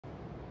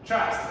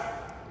Charleston.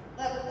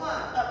 Level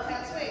 1,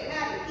 Uptown Swing.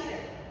 Maddie, Peter.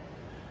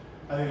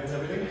 I think that's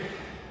everything.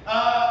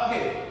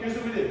 Okay, here's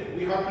what we did.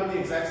 We harped on the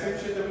exact same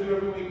shit that we do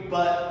every week,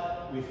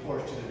 but we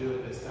forced you to do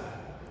it this time.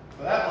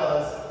 So that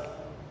was,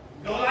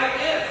 go like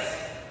this.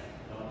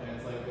 Don't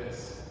dance like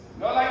this.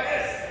 Go like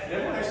this. And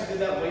everyone actually did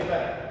that way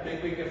better.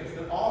 Big, big difference.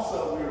 Then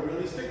also, we were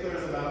really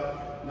sticklers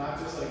about not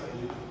just like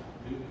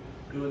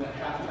doing that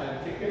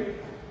half-time kicking.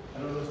 I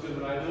know it looks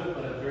good when I do it,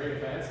 but I'm very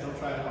advanced. Don't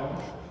try it at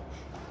home.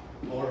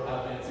 Or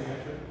out dancing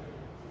actually.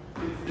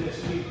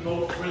 It's this. You need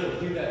both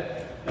rhythm. You need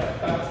that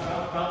bounce,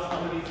 bounce, bounce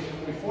underneath you.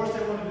 When we forced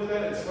everyone to do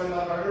that and sweat a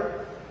lot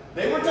harder,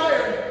 they were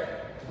tired,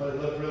 but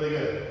it looked really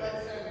good.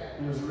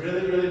 It was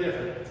really, really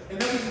different. And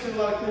then we just did a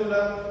lot of cleaning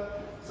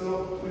up.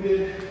 So we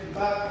did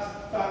bounce,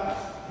 bounce,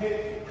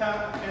 hit,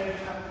 hop, and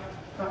hop,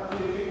 hop.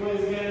 We did kick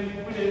ways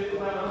again. We did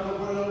around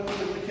the world. We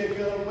did the kick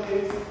go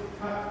ways.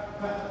 Hop,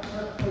 hop,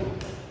 hop, boom.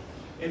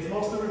 It's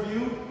most of the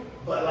review,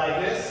 but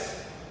like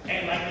this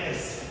and like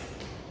this.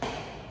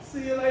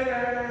 See you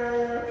later.